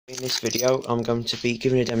In this video I'm going to be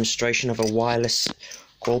giving a demonstration of a wireless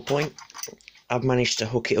call point. I've managed to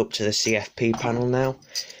hook it up to the CFP panel now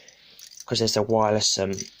because there's a wireless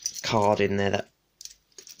card in there that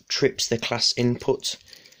trips the class input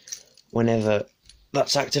whenever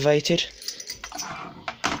that's activated.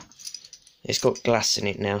 It's got glass in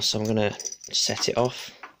it now, so I'm going to set it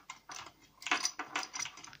off.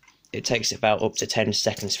 It takes about up to 10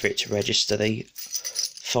 seconds for it to register the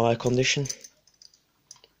fire condition.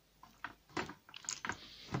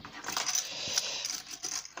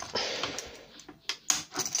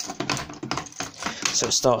 So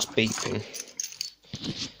it starts beeping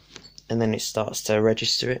and then it starts to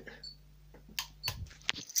register it.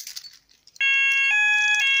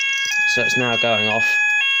 So it's now going off.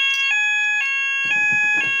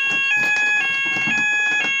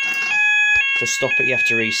 To stop it you have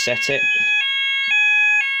to reset it.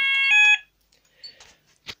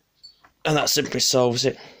 And that simply solves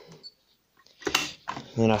it.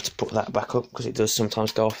 And then I have to put that back up because it does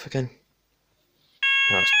sometimes go off again.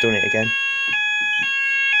 Now it's done it again.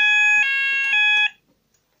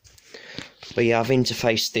 But yeah, I've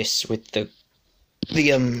interfaced this with the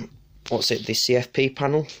CFP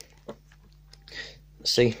panel.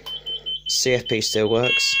 See, CFP still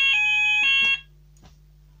works.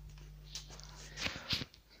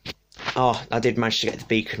 Oh, I did manage to get the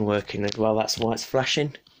beacon working as well, that's why it's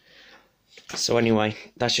flashing. So anyway,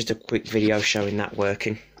 that's just a quick video showing that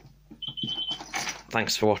working.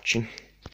 Thanks for watching.